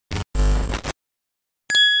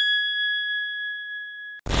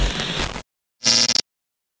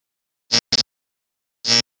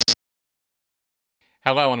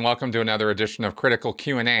Hello and welcome to another edition of Critical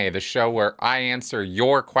Q&A, the show where I answer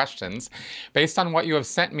your questions based on what you have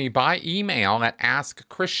sent me by email at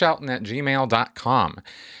askchrisshelton@gmail.com.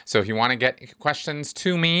 So if you want to get questions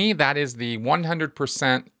to me, that is the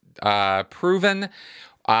 100% proven,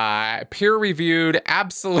 peer-reviewed,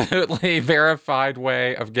 absolutely verified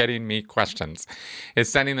way of getting me questions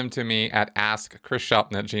is sending them to me at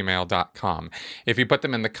askchrisshelton@gmail.com. If you put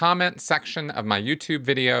them in the comment section of my YouTube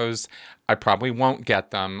videos, I probably won't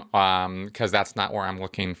get them because that's not where I'm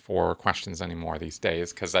looking for questions anymore these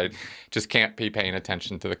days, because I just can't be paying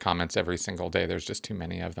attention to the comments every single day. There's just too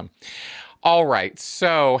many of them. All right.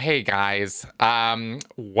 So, hey guys,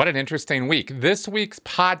 what an interesting week. This week's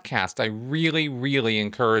podcast, I really, really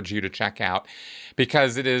encourage you to check out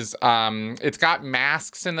because it's got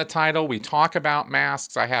masks in the title. We talk about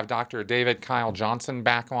masks. I have Dr. David Kyle Johnson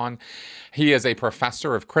back on. He is a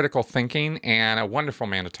professor of critical thinking and a wonderful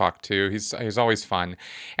man to talk to. He's always fun.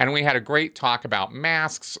 And we had a great talk about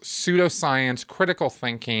masks, pseudoscience, critical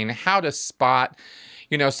thinking, how to spot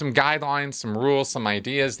some guidelines, some rules, some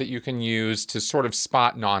ideas that you can use to sort of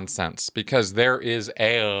spot nonsense, because there is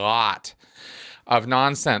a lot of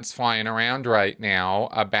nonsense flying around right now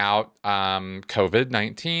about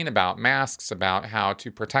COVID-19, about masks, about how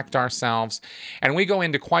to protect ourselves. And we go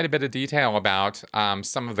into quite a bit of detail about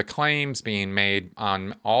some of the claims being made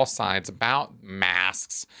on all sides about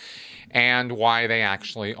masks and why they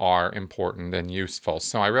actually are important and useful.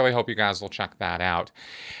 So I really hope you guys will check that out.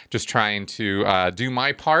 Just trying to do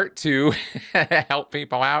my part to help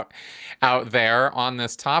people out there on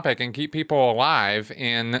this topic and keep people alive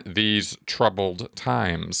in these troubled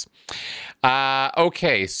times.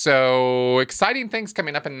 Okay, so exciting things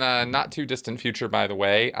coming up in the not too distant future, by the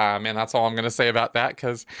way, and that's all I'm going to say about that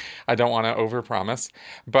because I don't want to overpromise.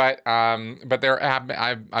 But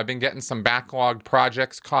I've been getting some backlogged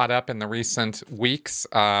projects caught up in the recent weeks.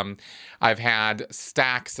 I've had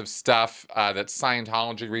stacks of stuff that's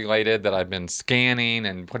Scientology related that I've been scanning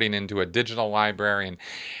and putting into a digital library, and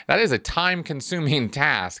that is a time-consuming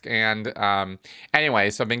task. And anyway,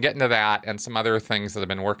 so I've been getting to that and some other things that I've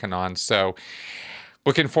been working on. So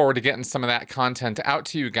looking forward to getting some of that content out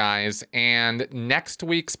to you guys. And next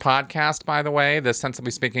week's podcast, by the way, the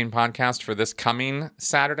Sensibly Speaking podcast for this coming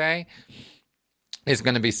Saturday, is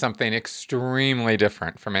going to be something extremely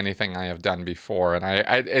different from anything I have done before. And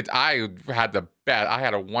I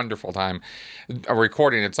had a wonderful time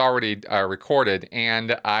recording. It's already recorded,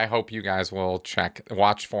 and I hope you guys will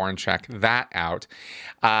watch for and check that out.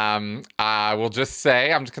 I will just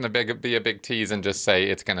say, I'm just going to be a big tease and just say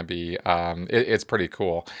it's going to be, it's pretty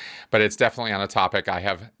cool. But it's definitely on a topic I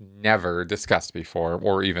have never discussed before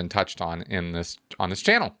or even touched on on this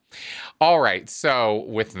channel. All right, so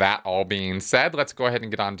with that all being said, let's go ahead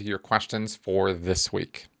and get on to your questions for this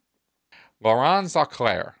week. Laurent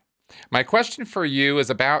Zaclair. My question for you is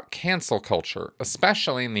about cancel culture,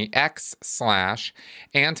 especially in the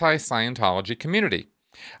X/anti-Scientology community.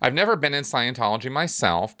 I've never been in Scientology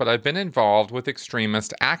myself, but I've been involved with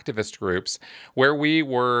extremist activist groups where we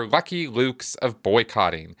were Lucky Lukes of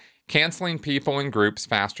boycotting, canceling people and groups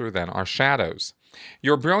faster than our shadows.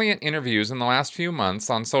 Your brilliant interviews in the last few months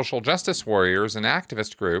on social justice warriors and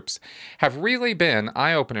activist groups have really been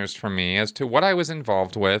eye-openers for me as to what I was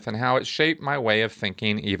involved with and how it shaped my way of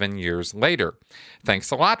thinking even years later.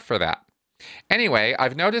 Thanks a lot for that. Anyway,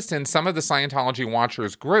 I've noticed in some of the Scientology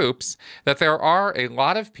Watchers groups that there are a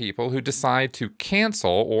lot of people who decide to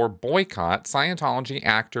cancel or boycott Scientology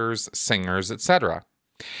actors, singers, etc.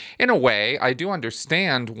 In a way, I do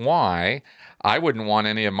understand why. I wouldn't want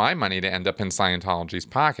any of my money to end up in Scientology's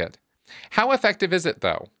pocket. How effective is it,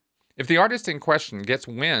 though? If the artist in question gets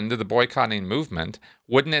wind of the boycotting movement,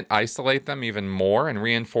 wouldn't it isolate them even more and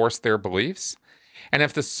reinforce their beliefs? And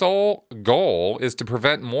if the sole goal is to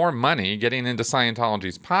prevent more money getting into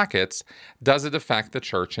Scientology's pockets, does it affect the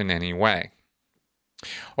church in any way?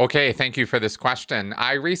 Okay, thank you for this question.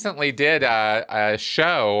 I recently did a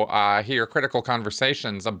show here, Critical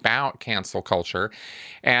Conversations, about cancel culture,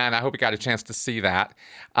 and I hope you got a chance to see that.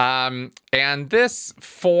 And this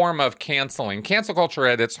form of cancel culture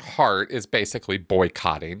at its heart is basically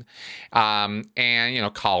boycotting. And,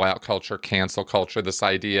 call out culture, cancel culture, this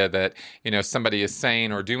idea that, somebody is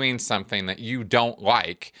saying or doing something that you don't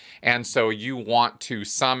like, and so you want to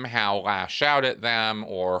somehow lash out at them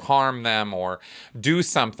or harm them or do do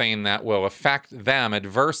something that will affect them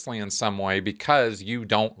adversely in some way because you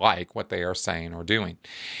don't like what they are saying or doing.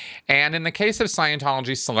 And in the case of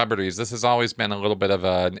Scientology celebrities, this has always been a little bit of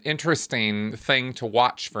an interesting thing to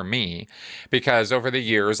watch for me, because over the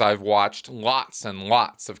years I've watched lots and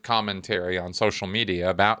lots of commentary on social media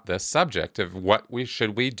about this subject of what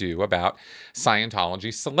should we do about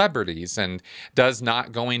Scientology celebrities, and does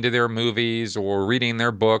not going to their movies or reading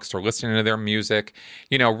their books or listening to their music,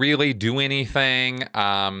 really do anything?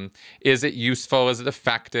 Is it useful? Is it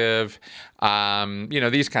effective?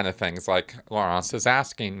 These kind of things, like Laurence is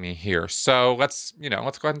asking me here. So let's go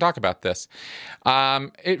ahead and talk about this.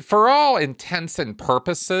 For all intents and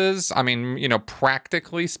purposes,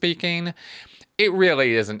 practically speaking, it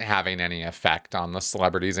really isn't having any effect on the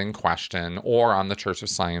celebrities in question or on the Church of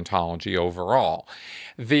Scientology overall.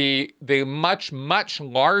 The much, much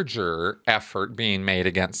larger effort being made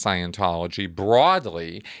against Scientology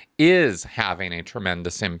broadly is having a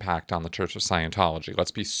tremendous impact on the Church of Scientology.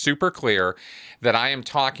 Let's be super clear that I am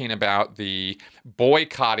talking about the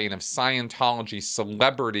boycotting of Scientology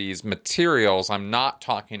celebrities' materials. I'm not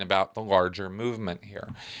talking about the larger movement here.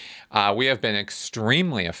 We have been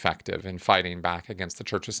extremely effective in fighting back against the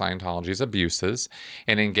Church of Scientology's abuses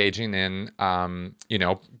and engaging in,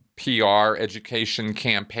 PR education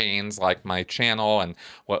campaigns like my channel and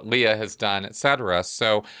what Leah has done, etc.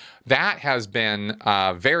 So that has been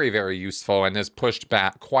very, very useful and has pushed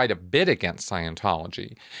back quite a bit against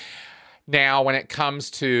Scientology. Now, when it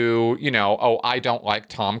comes to, I don't like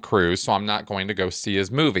Tom Cruise, so I'm not going to go see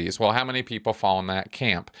his movies. Well, how many people fall in that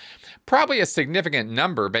camp? Probably a significant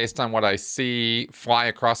number based on what I see fly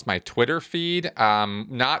across my Twitter feed,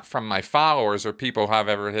 not from my followers or people who have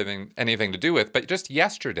ever had anything to do with, but just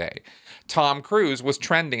yesterday, Tom Cruise was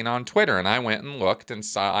trending on Twitter, and I went and looked and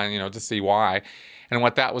saw, to see why and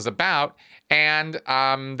what that was about. And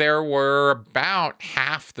there were about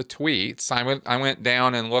half the tweets. I went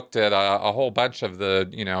down and looked at a whole bunch of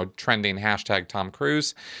the, trending hashtag Tom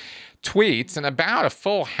Cruise tweets, and about a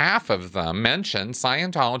full half of them mentioned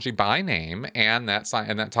Scientology by name, and that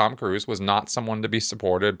Tom Cruise was not someone to be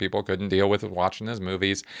supported. People couldn't deal with watching his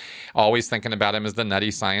movies, always thinking about him as the nutty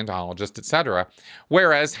Scientologist, etc.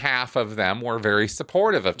 Whereas half of them were very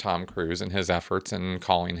supportive of Tom Cruise and his efforts, and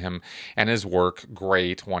calling him and his work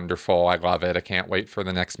great, wonderful, I love it, I can't wait for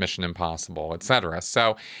the next Mission Impossible, etc.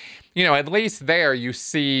 So, at least there you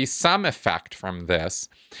see some effect from this.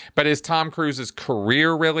 But is Tom Cruise's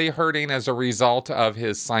career really hurting as a result of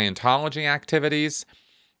his Scientology activities?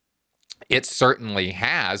 It certainly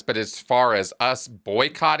has, but as far as us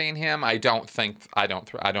boycotting him, I don't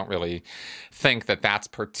really think that that's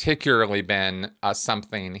particularly been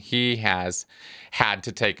something he has had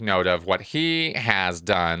to take note of. What he has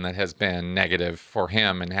done that has been negative for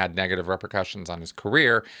him and had negative repercussions on his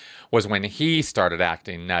career was when he started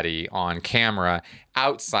acting nutty on camera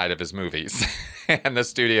outside of his movies. And the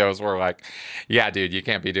studios were like, yeah, dude, you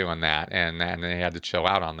can't be doing that. And they had to chill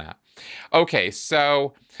out on that. Okay,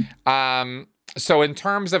 so in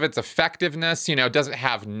terms of its effectiveness, does it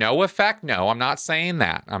have no effect? No, I'm not saying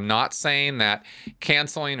that. I'm not saying that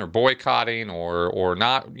canceling or boycotting or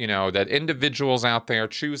not, that individuals out there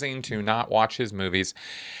choosing to not watch his movies,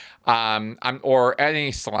 or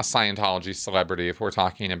any Scientology celebrity, if we're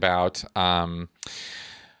talking about,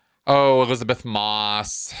 Elizabeth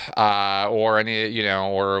Moss, or any,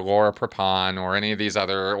 or Laura Prepon, or any of these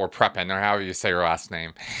other, or Prepon, or however you say her last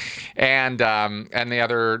name, and the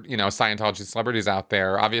other, Scientology celebrities out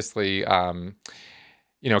there. Obviously,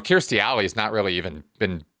 Kirstie Alley's not really even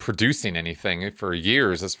been producing anything for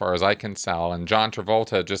years, as far as I can tell. And John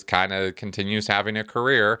Travolta just kind of continues having a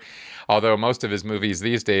career, although most of his movies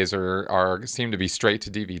these days seem to be straight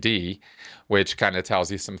to DVD, which kind of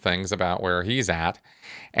tells you some things about where he's at.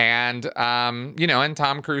 And and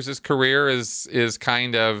Tom Cruise's career is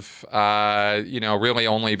kind of really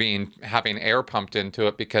only having air pumped into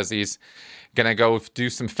it because he's going to go do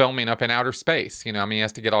some filming up in outer space. He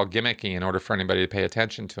has to get all gimmicky in order for anybody to pay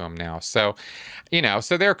attention to him now. So,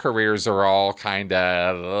 so their careers are all kind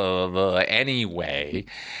of anyway.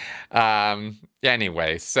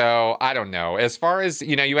 Anyway, so I don't know. As far as,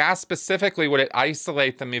 you asked specifically, would it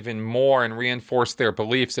isolate them even more and reinforce their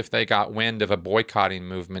beliefs if they got wind of a boycotting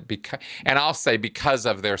movement? And I'll say because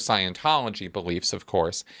of their Scientology beliefs, of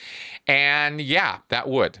course. And yeah, that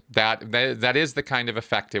would. That is the kind of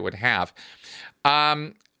effect it would have.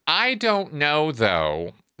 I don't know,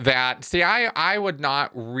 though, I would not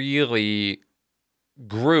really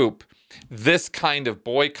group this kind of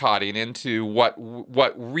boycotting into what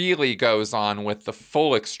really goes on with the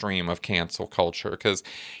full extreme of cancel culture, because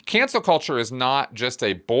cancel culture is not just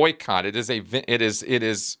a boycott. It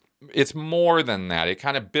is it's more than that. It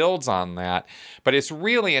kind of builds on that, but it's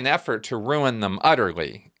really an effort to ruin them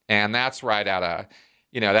utterly. And that's right out of,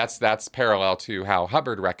 that's parallel to how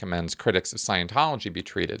Hubbard recommends critics of Scientology be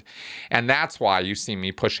treated. And that's why you see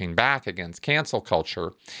me pushing back against cancel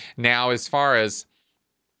culture. Now, as far as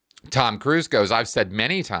Tom Cruise goes, I've said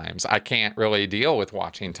many times I can't really deal with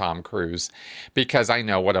watching Tom Cruise because I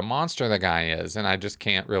know what a monster the guy is, and I just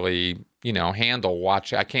can't really, handle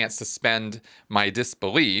watching. I can't suspend my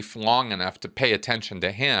disbelief long enough to pay attention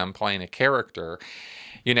to him playing a character.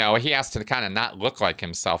 He has to kind of not look like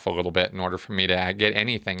himself a little bit in order for me to get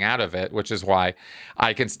anything out of it, which is why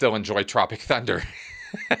I can still enjoy Tropic Thunder.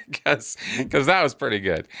 Because that was pretty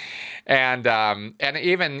good, and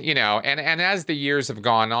even and as the years have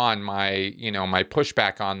gone on, my my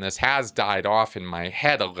pushback on this has died off in my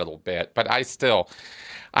head a little bit. But I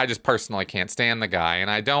just personally can't stand the guy,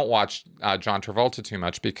 and I don't watch John Travolta too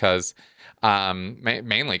much because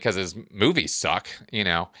mainly because his movies suck,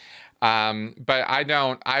 But I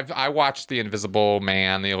don't. I watched The Invisible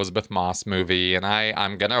Man, the Elizabeth Moss movie, and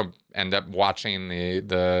I'm gonna end up watching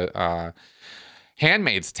the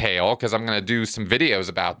Handmaid's Tale, because I'm going to do some videos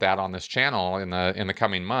about that on this channel in the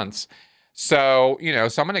coming months. So,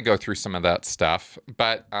 so I'm going to go through some of that stuff.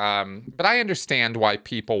 But I understand why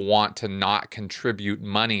people want to not contribute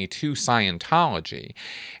money to Scientology.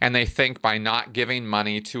 And they think by not giving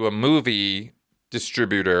money to a movie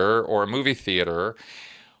distributor or a movie theater,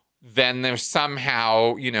 then there's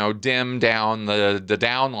somehow, dim down the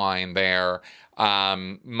downline there.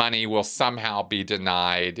 Money will somehow be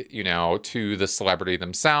denied, to the celebrity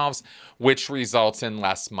themselves, which results in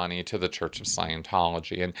less money to the Church of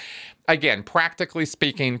Scientology. And again, practically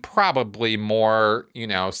speaking, probably more,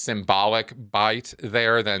 symbolic bite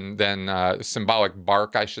there than symbolic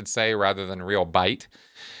bark, I should say, rather than real bite,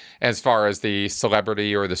 as far as the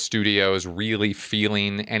celebrity or the studios really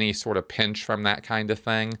feeling any sort of pinch from that kind of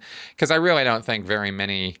thing. Because I really don't think very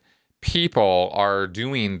many people are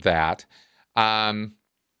doing that. But,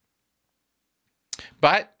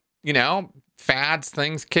 fads,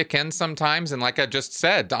 things kick in sometimes. And like I just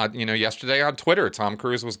said, yesterday on Twitter, Tom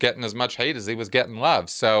Cruise was getting as much hate as he was getting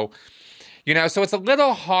love. So, so it's a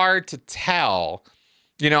little hard to tell.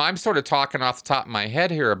 I'm sort of talking off the top of my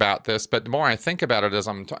head here about this, but the more I think about it as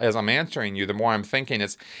I'm answering you, the more I'm thinking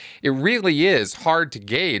it really is hard to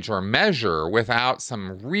gauge or measure without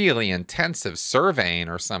some really intensive surveying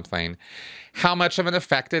or something how much of an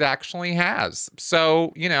effect it actually has.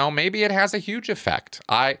 So, maybe it has a huge effect.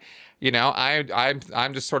 I'm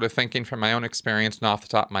just sort of thinking from my own experience and off the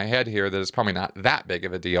top of my head here that it's probably not that big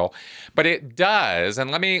of a deal, but it does.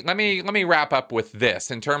 And let me wrap up with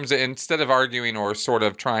this in terms of, instead of arguing or sort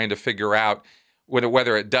of trying to figure out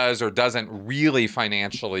whether it does or doesn't really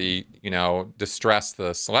financially, distress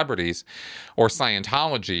the celebrities or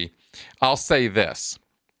Scientology, I'll say this.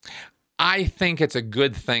 I think it's a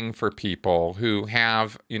good thing for people who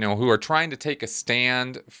have, who are trying to take a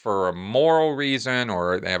stand for a moral reason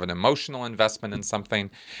or they have an emotional investment in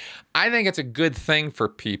something. I think it's a good thing for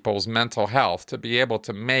people's mental health to be able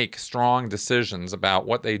to make strong decisions about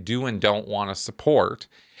what they do and don't want to support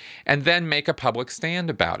and then make a public stand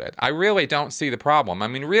about it. I really don't see the problem. I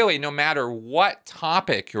mean, really, no matter what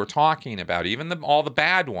topic you're talking about, even all the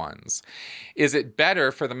bad ones, is it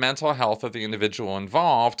better for the mental health of the individual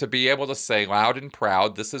involved to be able to say loud and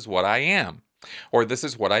proud, this is what I am, or this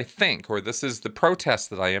is what I think, or this is the protest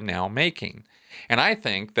that I am now making? And I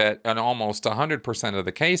think that in almost 100% of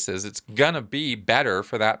the cases, it's going to be better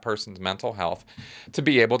for that person's mental health to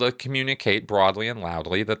be able to communicate broadly and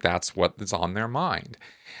loudly that that's what is on their mind.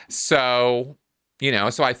 So,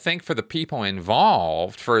 so I think for the people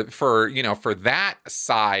involved, for that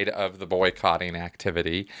side of the boycotting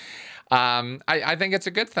activity, I think it's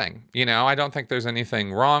a good thing. I don't think there's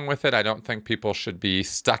anything wrong with it. I don't think people should be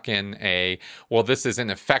stuck in well, this is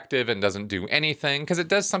ineffective and doesn't do anything, because it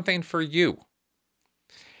does something for you.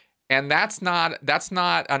 And that's not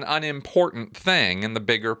an unimportant thing in the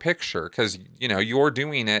bigger picture, because, you're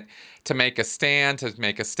doing it to make a stand, to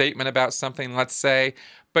make a statement about something, let's say,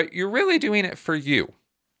 but you're really doing it for you.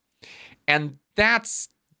 And there's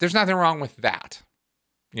nothing wrong with that,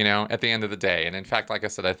 at the end of the day. And in fact, like I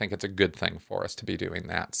said, I think it's a good thing for us to be doing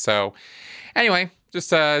that. So anyway, just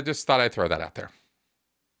thought I'd throw that out there.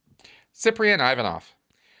 Cyprian Ivanov.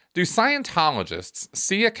 Do Scientologists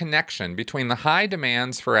see a connection between the high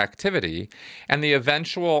demands for activity and the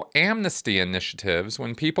eventual amnesty initiatives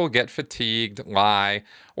when people get fatigued, lie,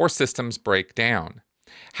 or systems break down?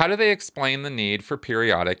 How do they explain the need for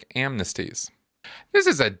periodic amnesties? This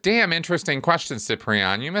is a damn interesting question,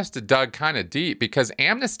 Cyprian. You must have dug kind of deep because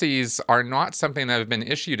amnesties are not something that have been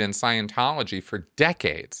issued in Scientology for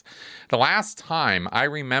decades. The last time I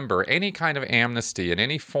remember any kind of amnesty in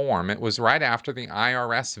any form, it was right after the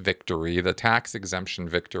IRS victory, the tax exemption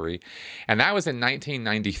victory, and that was in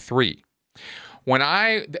 1993. When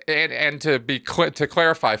and to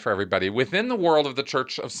clarify for everybody, within the world of the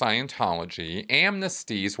Church of Scientology,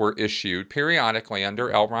 amnesties were issued periodically under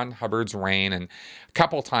L. Ron Hubbard's reign and a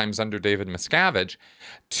couple times under David Miscavige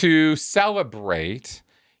to celebrate,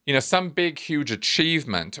 some big huge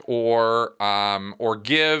achievement or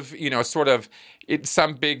give, sort of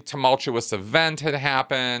some big tumultuous event had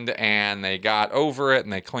happened and they got over it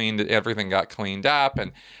and everything got cleaned up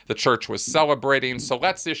and the church was celebrating. So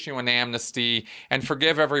let's issue an amnesty and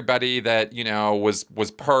forgive everybody that,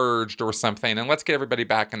 was purged or something. And let's get everybody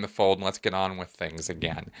back in the fold and let's get on with things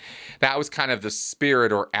again. That was kind of the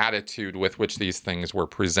spirit or attitude with which these things were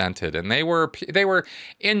presented. And they were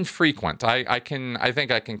infrequent. I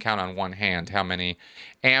think I can count on one hand how many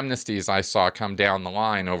amnesties I saw come down the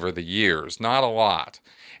line over the years. Not a lot.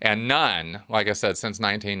 And none, like I said, since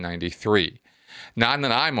 1993. None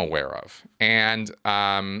that I'm aware of. And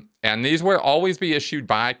these would always be issued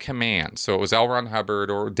by command. So it was L. Ron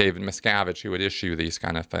Hubbard or David Miscavige who would issue these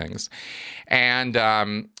kind of things. And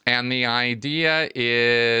the idea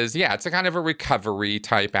is, it's a kind of a recovery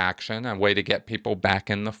type action, a way to get people back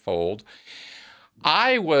in the fold.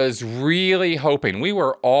 I was really hoping, we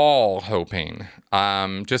were all hoping,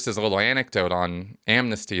 just as a little anecdote on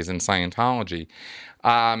amnesties in Scientology,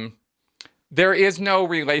 there is no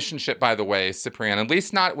relationship, by the way, Cyprian, at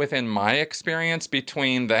least not within my experience,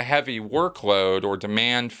 between the heavy workload or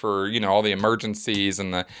demand for, all the emergencies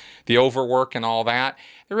and the overwork and all that.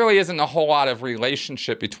 There really isn't a whole lot of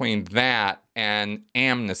relationship between that and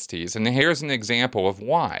amnesties. And here's an example of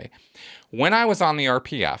why. When I was on the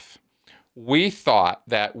RPF, we thought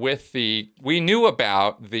that we knew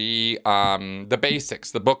about the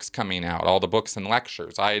basics, the books coming out, all the books and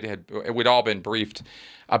lectures. We'd all been briefed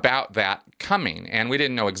about that coming, and we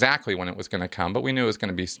didn't know exactly when it was going to come, but we knew it was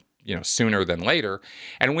going to be, sooner than later.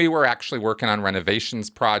 And we were actually working on renovations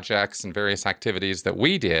projects and various activities that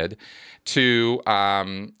we did to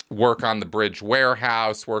work on the bridge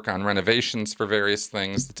warehouse, work on renovations for various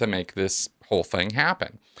things to make this whole thing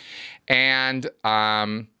happen.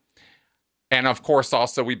 And of course,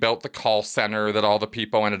 also, we built the call center that all the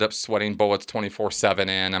people ended up sweating bullets 24/7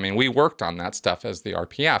 in. I mean, we worked on that stuff as the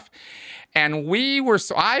RPF. And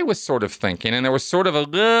I was sort of thinking, and there was sort of a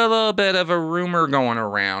little bit of a rumor going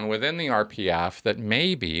around within the RPF that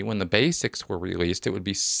maybe when the basics were released, it would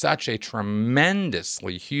be such a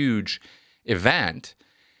tremendously huge event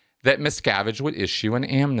that Miscavige would issue an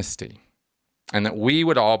amnesty. And that we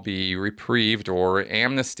would all be reprieved or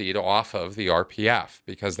amnestied off of the RPF,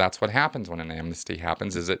 because that's what happens when an amnesty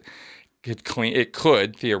happens. Is it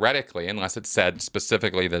could theoretically, unless it said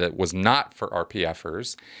specifically that it was not for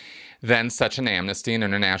RPFers, then such an amnesty, an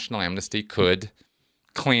international amnesty, could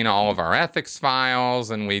clean all of our ethics files,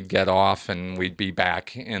 and we'd get off, and we'd be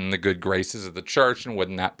back in the good graces of the church, and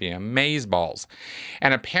wouldn't that be amazeballs?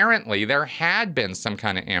 And apparently, there had been some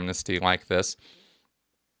kind of amnesty like this.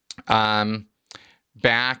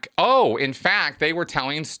 In fact, they were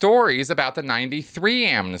telling stories about the 93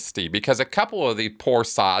 amnesty, because a couple of the poor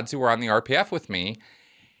sods who were on the RPF with me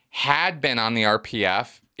had been on the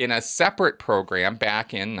RPF in a separate program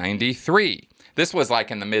back in 93. This was like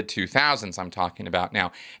in the mid-2000s I'm talking about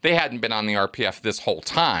now. They hadn't been on the RPF this whole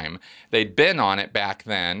time. They'd been on it back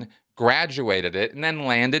then, graduated it, and then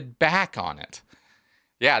landed back on it.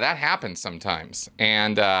 Yeah, that happens sometimes.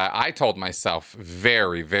 And I told myself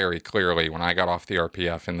very, very clearly when I got off the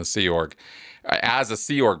RPF in the Sea Org, as a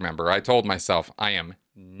Sea Org member, I told myself, I am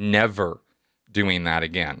never doing that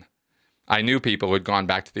again. I knew people who had gone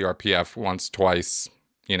back to the RPF once, twice,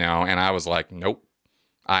 and I was like, nope,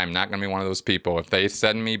 I'm not going to be one of those people. If they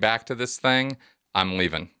send me back to this thing, I'm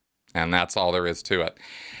leaving. And that's all there is to it.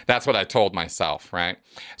 That's what I told myself, right?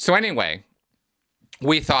 So anyway,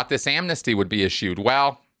 we thought this amnesty would be issued.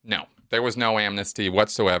 Well, no, there was no amnesty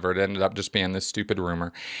whatsoever. It ended up just being this stupid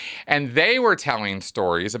rumor. And they were telling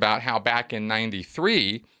stories about how back in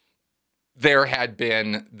 93, there had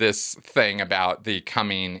been this thing about the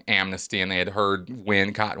coming amnesty, and they had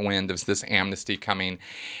caught wind of this amnesty coming.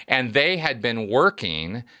 And they had been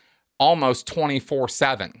working almost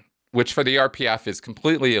 24/7, which for the RPF is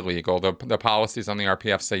completely illegal. The policies on the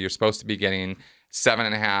RPF say you're supposed to be getting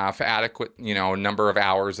 7.5 adequate, number of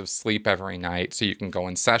hours of sleep every night so you can go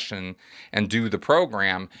in session and do the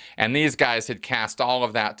program. And these guys had cast all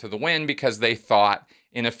of that to the wind because they thought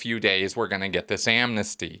in a few days we're going to get this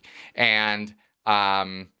amnesty. And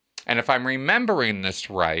And if I'm remembering this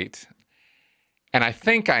right, and I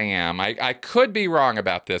think I am, I could be wrong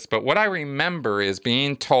about this, but what I remember is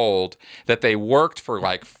being told that they worked for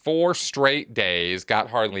like 4 straight days, got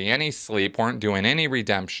hardly any sleep, weren't doing any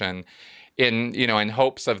redemption in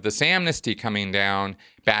hopes of this amnesty coming down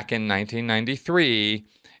back in 1993.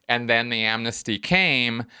 And then the amnesty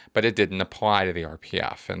came, but it didn't apply to the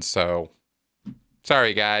RPF. And so,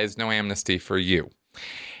 sorry guys, no amnesty for you.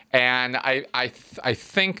 And I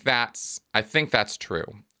think that's true.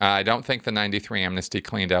 I don't think the 93 amnesty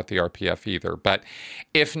cleaned out the RPF either. But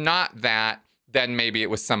if not that, then maybe it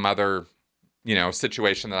was some other,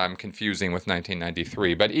 situation that I'm confusing with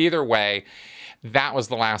 1993. But either way, that was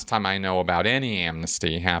the last time I know about any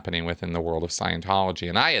amnesty happening within the world of Scientology.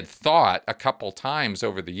 And I had thought a couple times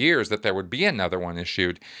over the years that there would be another one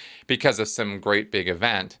issued because of some great big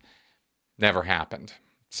event. Never happened.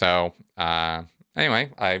 So,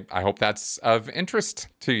 anyway, I hope that's of interest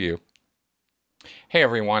to you. Hey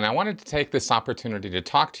everyone, I wanted to take this opportunity to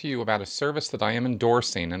talk to you about a service that I am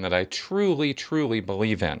endorsing and that I truly, truly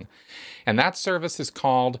believe in. And that service is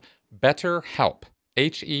called BetterHelp,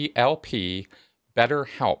 H-E-L-P,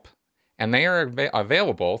 BetterHelp. And they are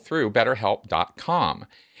available through BetterHelp.com.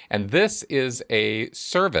 And this is a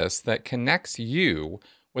service that connects you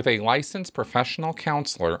with a licensed professional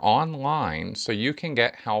counselor online so you can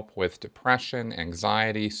get help with depression,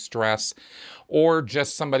 anxiety, stress, or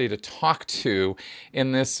just somebody to talk to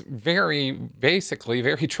in this very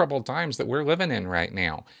troubled times that we're living in right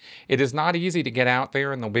now. It is not easy to get out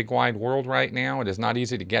there in the big wide world right now. It is not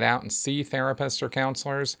easy to get out and see therapists or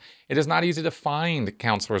counselors. It is not easy to find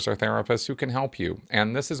counselors or therapists who can help you.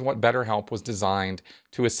 And this is what BetterHelp was designed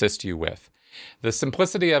to assist you with. The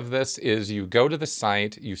simplicity of this is you go to the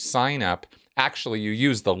site, you sign up. Actually, you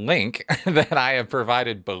use the link that I have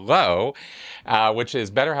provided below, which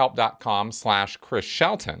is betterhelp.com/Chris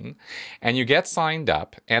Shelton, and you get signed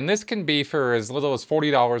up. And this can be for as little as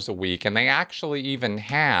 $40 a week, and they actually even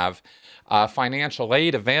have financial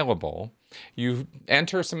aid available. You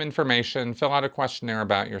enter some information, fill out a questionnaire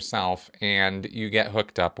about yourself, and you get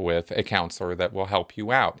hooked up with a counselor that will help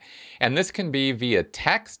you out. And this can be via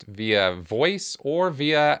text, via voice, or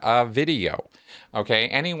via video. Okay,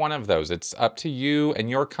 any one of those. It's up to you and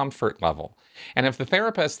your comfort level. And if the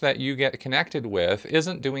therapist that you get connected with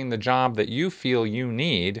isn't doing the job that you feel you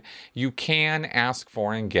need, you can ask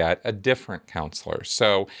for and get a different counselor.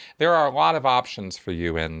 So there are a lot of options for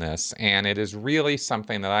you in this, and it is really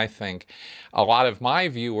something that I think a lot of my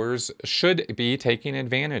viewers should be taking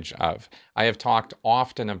advantage of. I have talked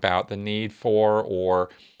often about the need for or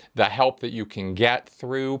the help that you can get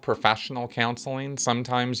through professional counseling.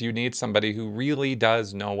 Sometimes you need somebody who really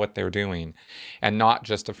does know what they're doing and not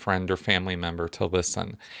just a friend or family member to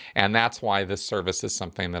listen. And that's why this service is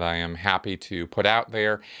something that I am happy to put out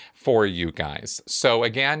there for you guys. So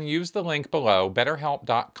again, use the link below,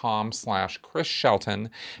 betterhelp.com/Chris Shelton.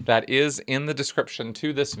 That is in the description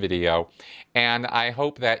to this video. And I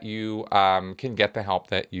hope that you can get the help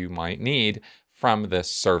that you might need from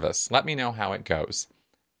this service. Let me know how it goes.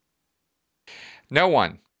 No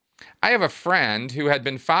one. I have a friend who had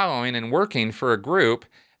been following and working for a group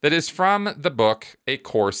that is from the book A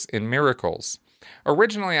Course in Miracles.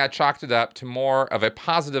 Originally, I chalked it up to more of a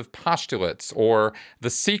positive postulates or the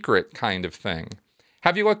secret kind of thing.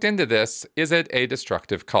 Have you looked into this? Is it a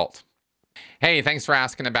destructive cult? Hey, thanks for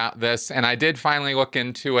asking about this. And I did finally look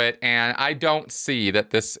into it, and I don't see that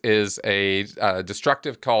this is a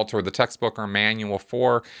destructive cult or the textbook or manual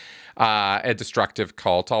for a destructive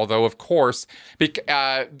cult. Although, of course,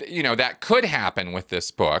 that could happen with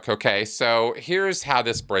this book. Okay, so here's how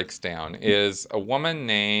this breaks down: is a woman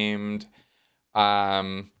named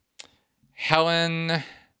Helen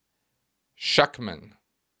Schucman.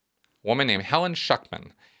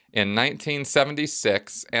 In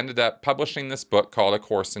 1976, ended up publishing this book called A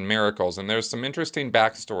Course in Miracles. And there's some interesting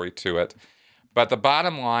backstory to it. But the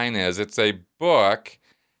bottom line is it's a book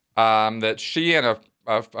that she and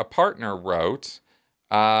a partner wrote.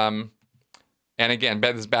 And again,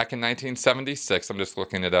 this is back in 1976. I'm just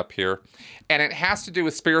looking it up here. And it has to do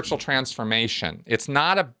with spiritual transformation. It's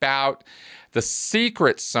not about the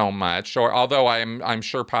secret so much, or although I'm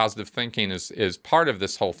sure positive thinking is part of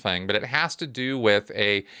this whole thing, but it has to do with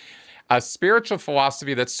a spiritual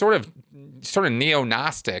philosophy that's sort of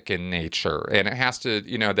neo-Gnostic in nature, and it has to,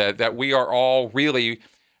 that we are all really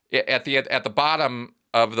at the bottom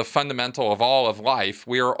of the fundamental of all of life.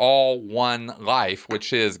 We are all one life,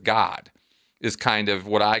 which is God. Is kind of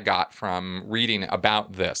what I got from reading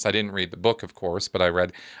about this. I didn't read the book, of course, but I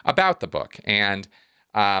read about the book, and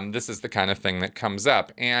this is the kind of thing that comes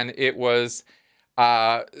up. And it was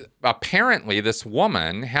apparently this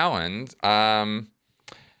woman, Helen,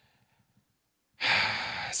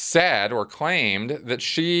 said or claimed that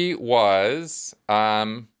she was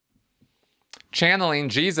channeling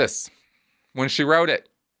Jesus when she wrote it.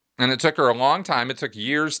 And it took her a long time. It took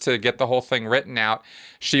years to get the whole thing written out.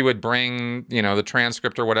 She would bring, the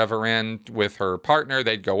transcript or whatever in with her partner.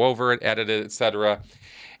 They'd go over it, edit it, etc.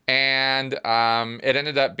 And it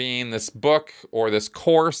ended up being this book or this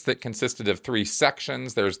course that consisted of 3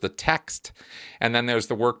 sections. There's the text, and then there's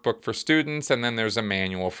the workbook for students, and then there's a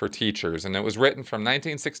manual for teachers. And it was written from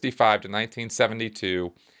 1965 to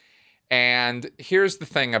 1972. And here's the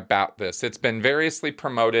thing about this. It's been variously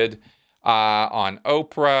promoted on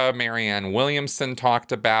Oprah. Marianne Williamson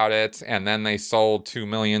talked about it, and then they sold 2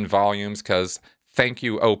 million volumes because thank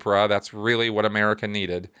you, Oprah. That's really what America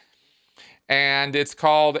needed. And it's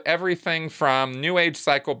called Everything from New Age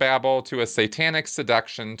Psychobabble to a Satanic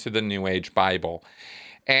Seduction to the New Age Bible.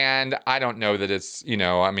 And I don't know that it's,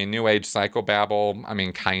 New Age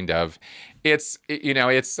Psychobabble, kind of. It's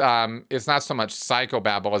not so much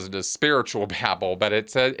psychobabble as it is spiritual babble, but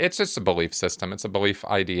it's just a belief system. It's a belief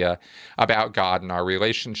idea about God and our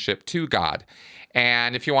relationship to God.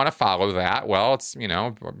 And if you want to follow that, well, it's,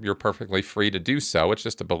 you're perfectly free to do so. It's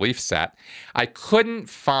just a belief set. I couldn't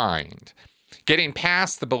find, getting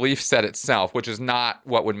past the belief set itself, which is not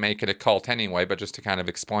what would make it a cult anyway, but just to kind of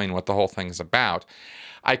explain what the whole thing's about,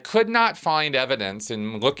 I could not find evidence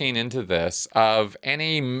in looking into this of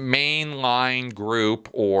any mainline group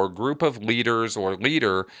or group of leaders or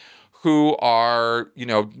leader who are,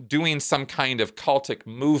 doing some kind of cultic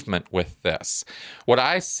movement with this. What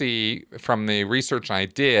I see from the research I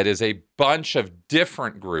did is a bunch of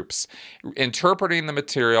different groups interpreting the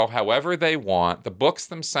material however they want. The books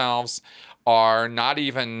themselves are not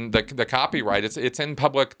even the copyright. It's in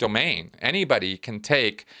public domain. Anybody can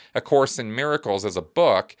take A Course in Miracles as a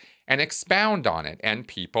book and expound on it, and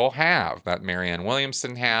people have. That Marianne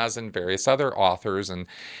Williamson has, and various other authors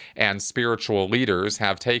and spiritual leaders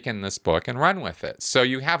have taken this book and run with it. So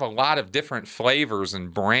you have a lot of different flavors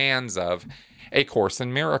and brands of A Course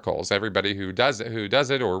in Miracles. Everybody who does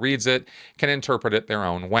it or reads it can interpret it their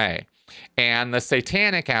own way. And the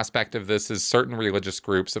satanic aspect of this is certain religious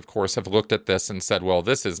groups, of course, have looked at this and said, well,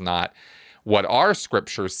 this is not what our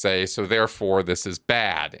scriptures say, so therefore this is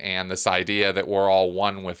bad. And this idea that we're all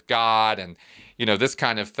one with God and, this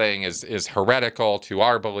kind of thing is heretical to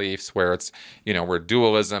our beliefs, where it's, where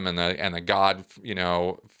dualism and the God,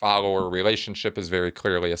 follower relationship is very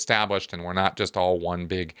clearly established, and we're not just all one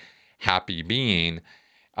big happy being.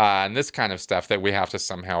 And this kind of stuff that we have to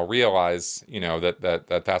somehow realize,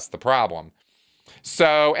 that's the problem.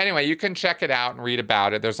 So anyway, you can check it out and read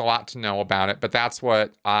about it. There's a lot to know about it, but that's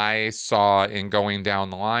what I saw in going down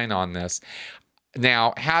the line on this.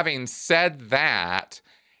 Now, having said that,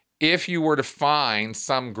 if you were to find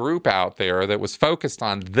some group out there that was focused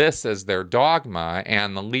on this as their dogma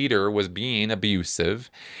and the leader was being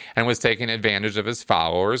abusive and was taking advantage of his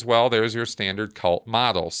followers, well, there's your standard cult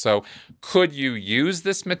model. So could you use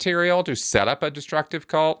this material to set up a destructive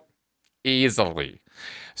cult? Easily.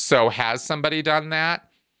 So has somebody done that?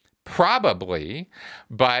 Probably,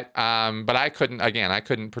 but I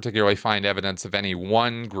couldn't particularly find evidence of any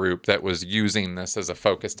one group that was using this as a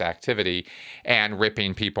focused activity and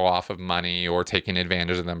ripping people off of money or taking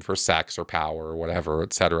advantage of them for sex or power or whatever,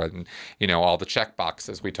 et cetera, and all the check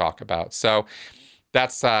boxes we talk about. So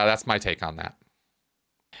that's my take on that.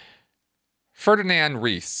 Ferdinand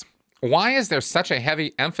Reese: why is there such a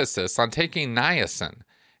heavy emphasis on taking niacin,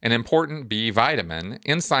 an important B vitamin,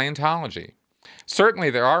 in Scientology? Certainly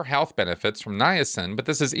there are health benefits from niacin, but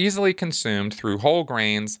this is easily consumed through whole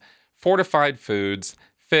grains, fortified foods,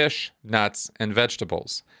 fish, nuts, and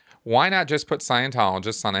vegetables. Why not just put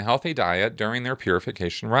Scientologists on a healthy diet during their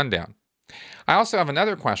purification rundown? I also have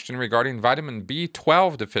another question regarding vitamin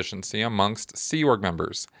B12 deficiency amongst Sea Org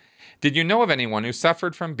members. Did you know of anyone who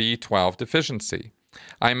suffered from B12 deficiency?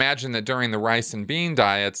 I imagine that during the rice and bean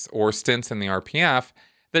diets or stints in the RPF,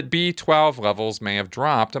 that B12 levels may have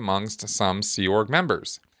dropped amongst some Sea Org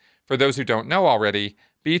members. For those who don't know already,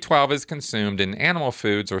 B12 is consumed in animal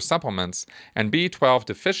foods or supplements, and B12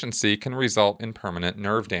 deficiency can result in permanent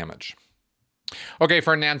nerve damage. Okay,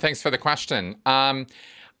 Ferdinand, thanks for the question.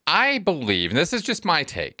 I believe, and this is just my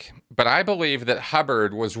take, But I believe that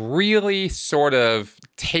Hubbard was really sort of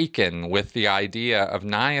taken with the idea of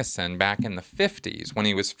niacin back in the 50s when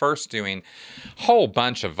he was first doing a whole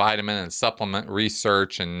bunch of vitamin and supplement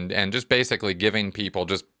research and just basically giving people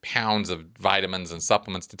just pounds of vitamins and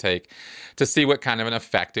supplements to take to see what kind of an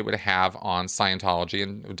effect it would have on Scientology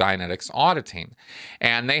and Dianetics auditing.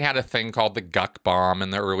 And they had a thing called the Guck bomb in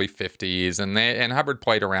the early 50s, and Hubbard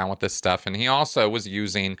played around with this stuff. And he also was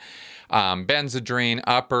using Benzedrine,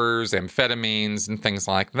 uppers, amphetamines, and things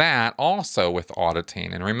like that, also with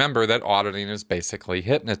auditing. And remember that auditing is basically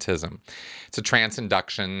hypnotism. It's a trance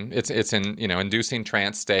induction. It's in, inducing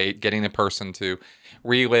trance state, getting a person to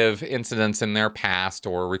relive incidents in their past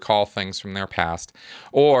or recall things from their past,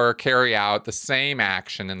 or carry out the same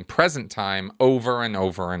action in present time over and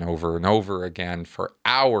over and over and over again for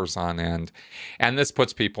hours on end. And this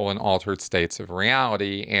puts people in altered states of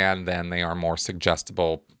reality, and then they are more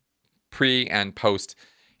suggestible pre and post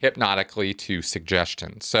hypnotically to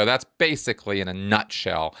suggestion. So that's basically in a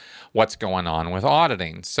nutshell what's going on with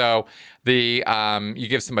auditing. So you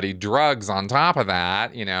give somebody drugs on top of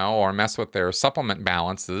that, or mess with their supplement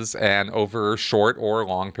balances, and over short or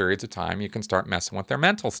long periods of time, you can start messing with their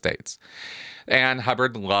mental states. And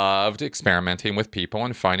Hubbard loved experimenting with people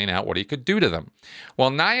and finding out what he could do to them. Well,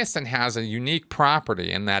 niacin has a unique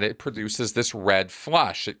property in that it produces this red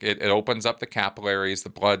flush. It opens up the capillaries, the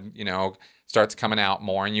blood, starts coming out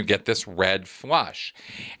more, and you get this red flush.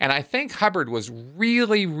 And I think Hubbard was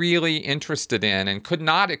really, really interested in and could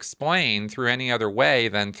not explain through any other way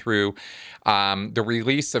than through the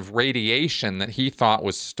release of radiation that he thought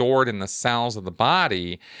was stored in the cells of the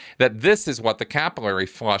body, that this is what the capillary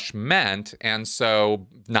flush meant. And so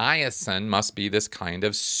niacin must be this kind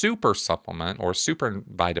of super supplement or super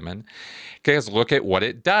vitamin, because look at what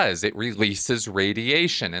it does. It releases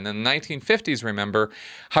radiation. And in the 1950s, remember,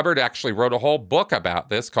 Hubbard actually wrote a whole book about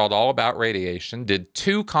this called All About Radiation, did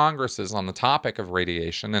 2 congresses on the topic of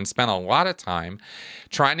radiation, and spent a lot of time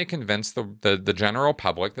trying to convince the general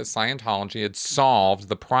public that Scientology had solved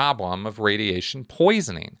the problem of radiation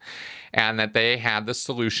poisoning, and that they had the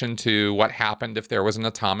solution to what happened if there was an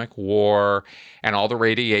atomic war and all the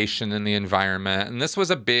radiation in the environment. And this was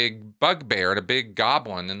a big bugbear and a big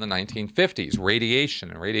goblin in the 1950s, radiation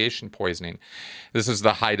and radiation poisoning. This was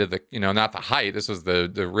the height of the, not the height, this was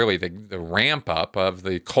the ramp up of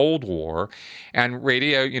the Cold War. And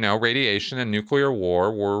radiation and nuclear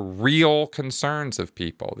war were real concerns of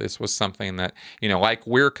people. This was something that, like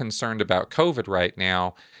we're concerned about COVID right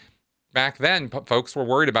now, back then, folks were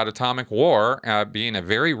worried about atomic war being a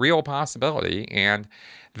very real possibility, and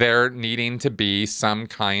there needing to be some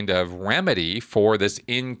kind of remedy for this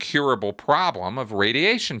incurable problem of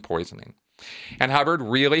radiation poisoning. And Hubbard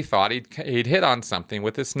really thought he'd hit on something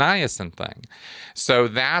with this niacin thing. So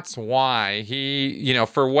that's why he,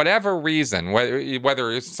 for whatever reason,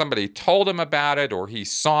 whether somebody told him about it or he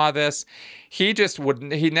saw this, he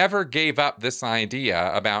never gave up this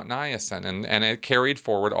idea about niacin. And it carried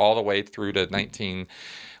forward all the way through to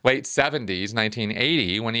late 70s,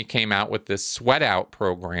 1980, when he came out with this sweat out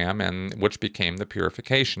program, and which became the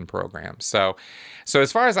purification program. So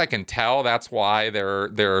as far as I can tell, that's why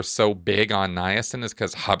they're so big on niacin, is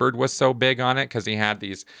because Hubbard was so big on it, because he had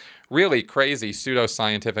these really crazy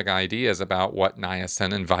pseudoscientific ideas about what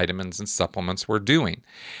niacin and vitamins and supplements were doing.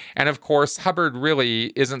 And of course, Hubbard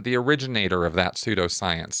really isn't the originator of that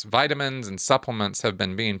pseudoscience. Vitamins and supplements have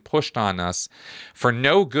been being pushed on us for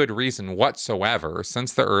no good reason whatsoever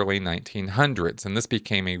since the early 1900s. And this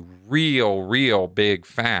became a real big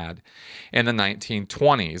fad in the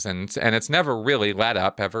 1920s. And it's never really let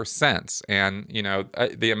up ever since. And,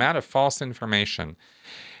 the amount of false information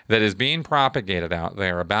that is being propagated out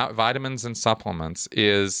there about vitamins and supplements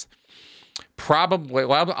is probably,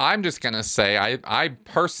 well, I'm just going to say, I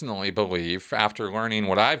personally believe, after learning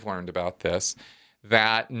what I've learned about this,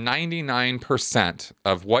 that 99%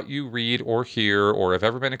 of what you read or hear or have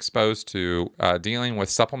ever been exposed to dealing with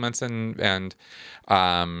supplements and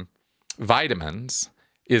vitamins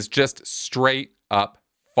is just straight up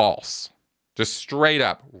false, just straight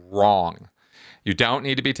up wrong. You don't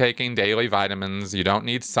need to be taking daily vitamins. You don't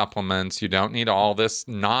need supplements. You don't need all this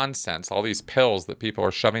nonsense, all these pills that people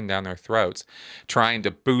are shoving down their throats, trying to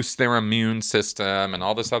boost their immune system and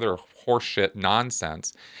all this other horseshit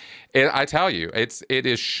nonsense. I tell you, it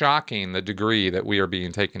is shocking the degree that we are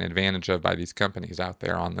being taken advantage of by these companies out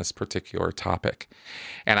there on this particular topic.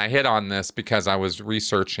 And I hit on this because I was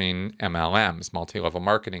researching MLMs, multi-level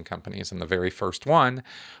marketing companies, and the very first one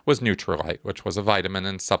was Nutrilite, which was a vitamin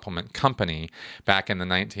and supplement company back in the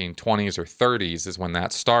 1920s or 30s is when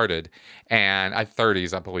that started, and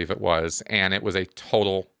 30s, I believe it was, and it was a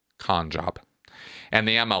total con job. And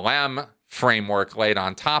the MLM framework laid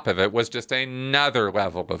on top of it was just another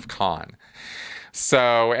level of con.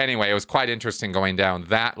 So anyway, it was quite interesting going down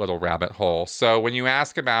that little rabbit hole. So when you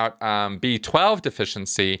ask about B12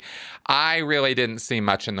 deficiency, I really didn't see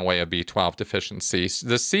much in the way of B12 deficiency.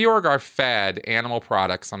 The Sea Org are fed animal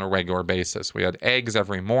products on a regular basis. We had eggs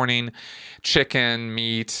every morning, chicken,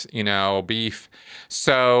 meat, beef.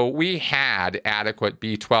 So we had adequate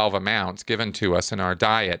B12 amounts given to us in our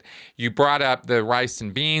diet. You brought up the rice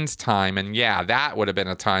and beans time, and yeah, that would have been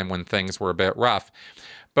a time when things were a bit rough.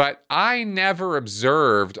 But I never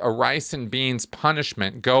observed a rice and beans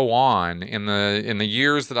punishment go on in the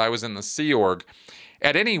years that I was in the Sea Org.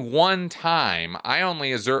 At any one time, I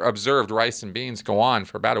only observed rice and beans go on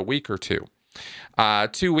for about a week or two.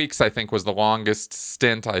 2 weeks, I think, was the longest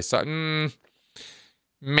stint I saw.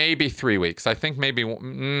 Maybe 3 weeks. I think maybe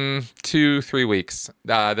 2-3 weeks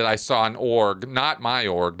that I saw an org, not my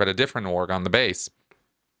org, but a different org on the base.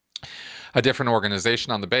 A different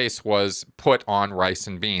organization on the base was put on rice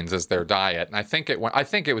and beans as their diet, and I think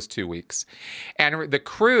it was 2 weeks. And the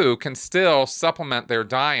crew can still supplement their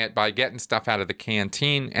diet by getting stuff out of the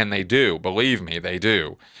canteen, and they do. Believe me, they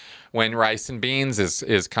do. When rice and beans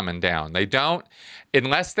is coming down, they don't,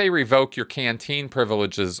 unless they revoke your canteen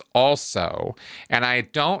privileges also. And I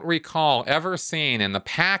don't recall ever seeing in the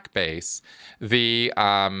pack base a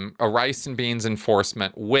rice and beans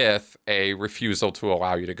enforcement with a refusal to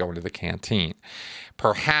allow you to go into the canteen.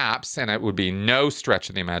 Perhaps, and it would be no stretch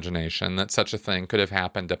of the imagination, that such a thing could have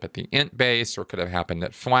happened up at the INT base, or could have happened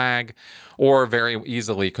at Flag, or very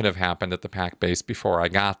easily could have happened at the pack base before I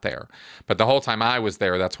got there. But the whole time I was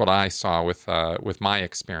there, that's what I saw with my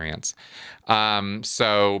experience.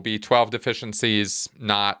 So B12 deficiencies,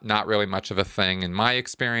 not really much of a thing in my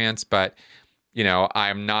experience, but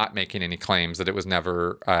I'm not making any claims that it was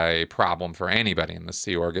never a problem for anybody in the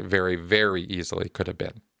Sea Org. It very, very easily could have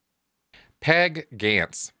been. Peg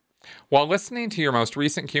Gantz. While listening to your most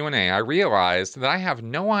recent Q&A, I realized that I have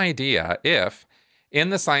no idea if, in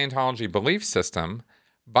the Scientology belief system,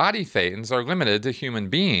 body thetans are limited to human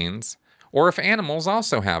beings, or if animals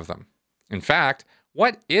also have them. In fact,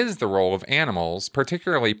 what is the role of animals,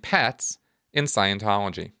 particularly pets, in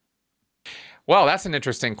Scientology? Well, that's an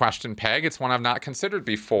interesting question, Peg. It's one I've not considered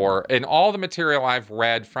before. In all the material I've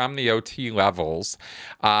read from the OT levels,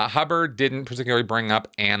 Hubbard didn't particularly bring up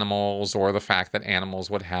animals or the fact that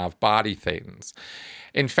animals would have body thetans.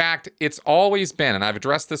 In fact, it's always been, and I've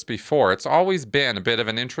addressed this before, it's always been a bit of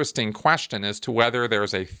an interesting question as to whether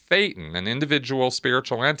there's a thetan, an individual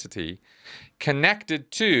spiritual entity,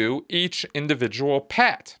 connected to each individual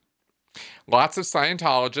pet. Lots of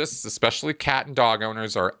Scientologists, especially cat and dog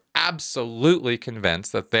owners, are absolutely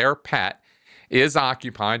convinced that their pet is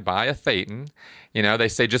occupied by a thetan. They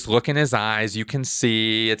say, just look in his eyes, you can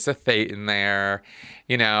see it's a thetan there.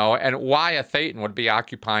 And why a thetan would be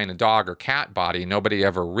occupying a dog or cat body, nobody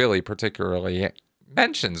ever really particularly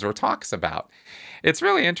mentions or talks about. It's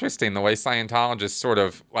really interesting the way Scientologists sort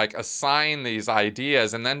of assign these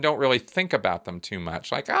ideas and then don't really think about them too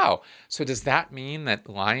much. So does that mean that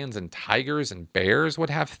lions and tigers and bears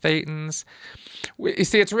would have thetans? You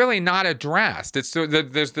see, it's really not addressed.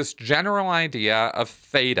 There's this general idea of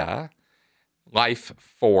theta, life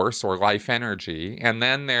force or life energy, and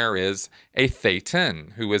then there is a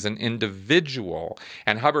thetan who is an individual.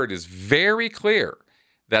 And Hubbard is very clear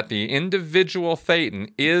that the individual thetan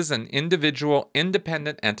is an individual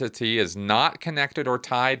independent entity, is not connected or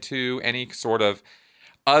tied to any sort of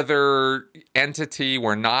other entity.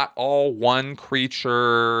 We're not all one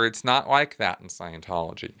creature. It's not like that in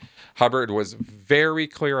Scientology. Hubbard was very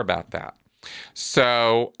clear about that.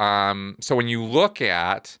 So when you look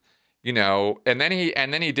at, and then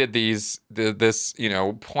he did this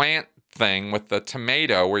plant thing with the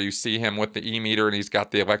tomato, where you see him with the e-meter and he's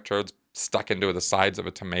got the electrodes stuck into the sides of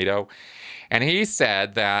a tomato. And he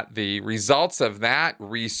said that the results of that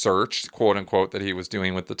research, quote unquote, that he was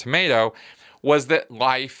doing with the tomato was that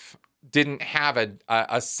life didn't have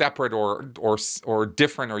a separate or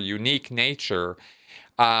different or unique nature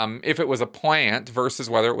if it was a plant versus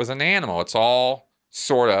whether it was an animal. It's all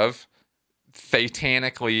sort of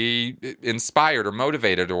thetanically inspired or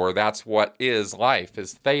motivated, or that's what is life,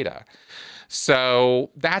 is theta.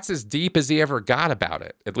 So that's as deep as he ever got about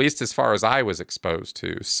it, at least as far as I was exposed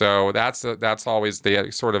to. So that's always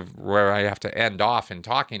the sort of where I have to end off in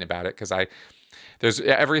talking about it, because there's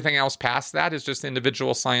everything else past that is just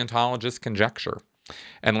individual Scientologist conjecture,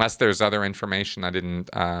 unless there's other information I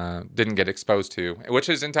didn't get exposed to, which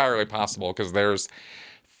is entirely possible because there's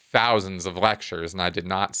thousands of lectures and I did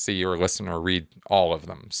not see or listen or read all of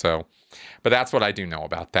them. So, but that's what I do know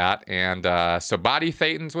about that. And so body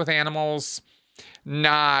thetans with animals,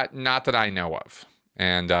 Not that I know of.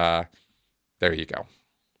 And there you go.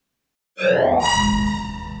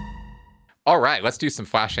 All right, let's do some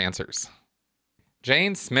flash answers.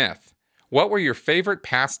 Jane Smith, what were your favorite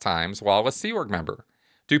pastimes while a Sea Org member?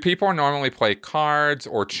 Do people normally play cards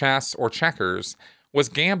or chess or checkers? Was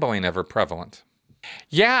gambling ever prevalent?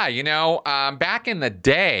 Yeah, back in the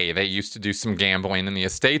day, they used to do some gambling in the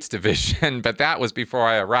estates division, but that was before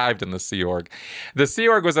I arrived in the Sea Org. The Sea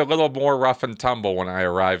Org was a little more rough and tumble when I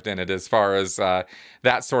arrived in it as far as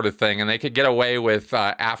that sort of thing, and they could get away with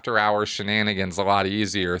after-hours shenanigans a lot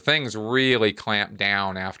easier. Things really clamped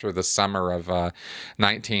down after the summer of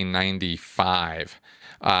 1995.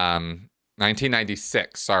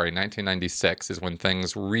 1996 is when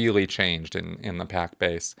things really changed in the PAC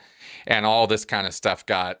base, and all this kind of stuff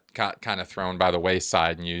got kind of thrown by the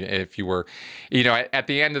wayside. And if you were, at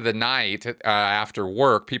the end of the night after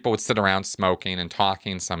work, people would sit around smoking and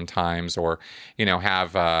talking sometimes, or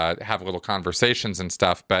have little conversations and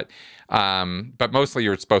stuff. But mostly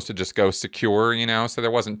you're supposed to just go secure, so there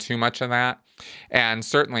wasn't too much of that. And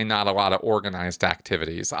certainly not a lot of organized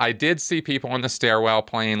activities. I did see people in the stairwell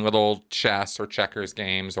playing little chess or checkers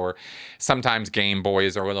games, or sometimes Game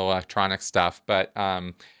Boys or little electronic stuff, but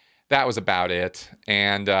that was about it.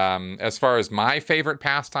 And as far as my favorite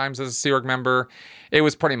pastimes as a Sea Org member, it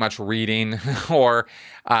was pretty much reading, or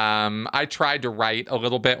I tried to write a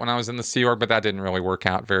little bit when I was in the Sea Org, but that didn't really work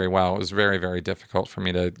out very well. It was very, very difficult for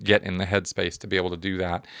me to get in the headspace to be able to do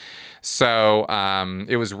that. So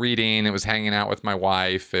it was reading, it was hanging out with my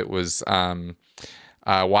wife, it was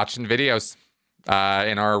watching videos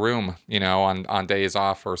in our room, on days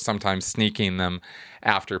off, or sometimes sneaking them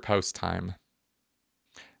after post time.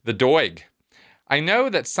 The Doig. I know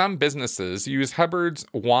that some businesses use Hubbard's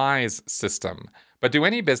WISE system, but do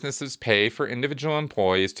any businesses pay for individual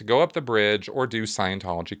employees to go up the bridge or do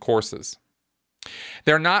Scientology courses?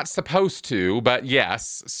 They're not supposed to, but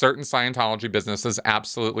yes, certain Scientology businesses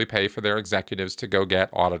absolutely pay for their executives to go get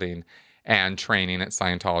auditing and training at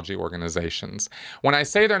Scientology organizations. When I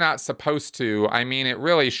say they're not supposed to, I mean it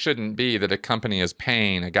really shouldn't be that a company is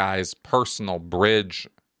paying a guy's personal bridge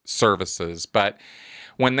services, but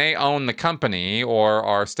when they own the company or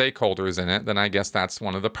are stakeholders in it, then I guess that's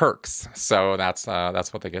one of the perks. So that's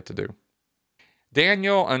what they get to do.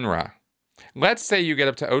 Daniel Unruh. Let's say you get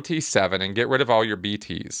up to OT7 and get rid of all your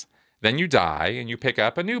BTs. Then you die and you pick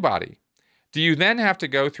up a new body. Do you then have to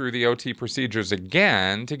go through the OT procedures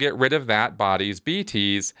again to get rid of that body's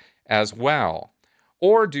BTs as well?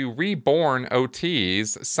 Or do reborn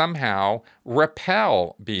OTs somehow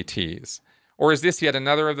repel BTs? Or is this yet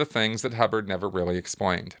another of the things that Hubbard never really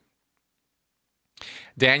explained?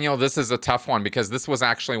 Daniel, this is a tough one because this was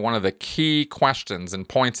actually one of the key questions and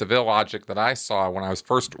points of illogic that I saw when I was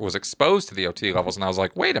exposed to the OT levels, and I was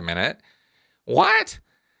like, wait a minute, what?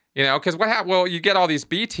 Because what happens? Well, you get all these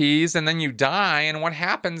BTs and then you die, and what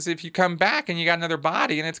happens if you come back and you got another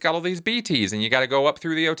body and it's got all these BTs and you got to go up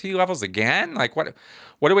through the OT levels again? Like, what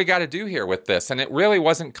do we got to do here with this? And it really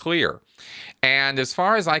wasn't clear. And as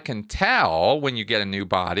far as I can tell, when you get a new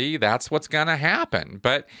body, that's what's going to happen.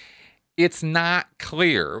 But it's not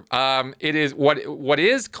clear. It is what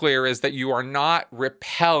is clear is that you are not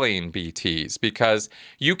repelling BTs, because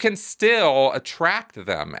you can still attract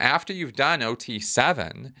them after you've done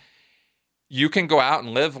OT7. You can go out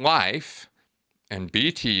and live life, and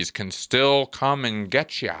BTs can still come and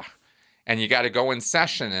get you. And you got to go in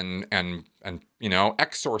session and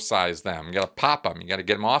exorcise them. You got to pop them. You got to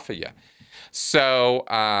get them off of you. So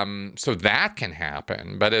that can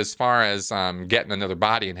happen. But as far as getting another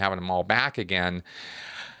body and having them all back again,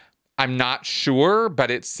 I'm not sure,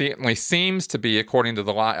 but it certainly seems to be, according to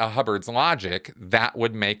the Hubbard's logic, that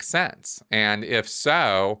would make sense. And if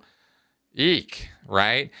so, eek,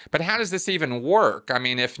 right? But how does this even work? I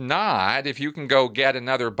mean, if you can go get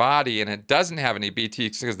another body and it doesn't have any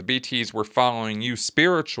BTs because the BTs were following you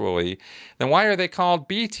spiritually, then why are they called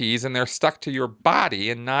BTs and they're stuck to your body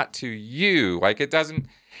and not to you? Like, it doesn't,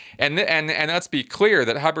 and let's be clear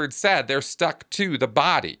that Hubbard said they're stuck to the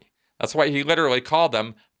body. That's why he literally called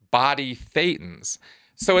them body thetans.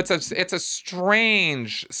 So it's a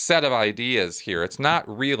strange set of ideas here. It's not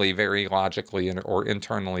really very logically or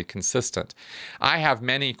internally consistent. I have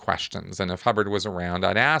many questions, and if Hubbard was around,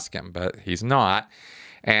 I'd ask him, but he's not.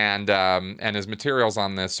 And his materials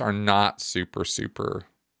on this are not super, super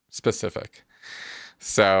specific.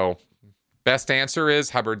 So best answer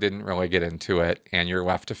is Hubbard didn't really get into it, and you're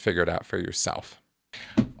left to figure it out for yourself.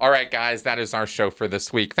 All right, guys, that is our show for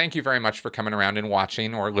this week. Thank you very much for coming around and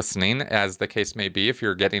watching or listening, as the case may be, if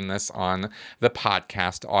you're getting this on the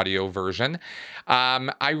podcast audio version.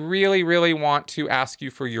 I really, really want to ask you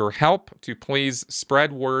for your help to please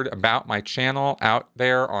spread word about my channel out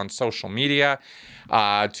there on social media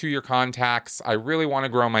to your contacts. I really want to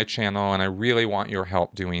grow my channel, and I really want your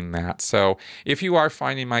help doing that. So if you are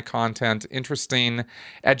finding my content interesting,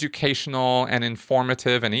 educational, and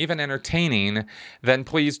informative, and even entertaining, then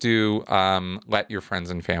please do let your friends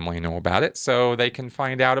and family know about it so they can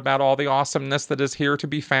find out about all the awesomeness that is here to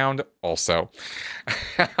be found also.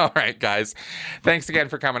 All right, guys. Thanks again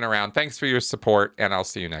for coming around. Thanks for your support, and I'll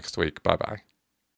see you next week. Bye-bye.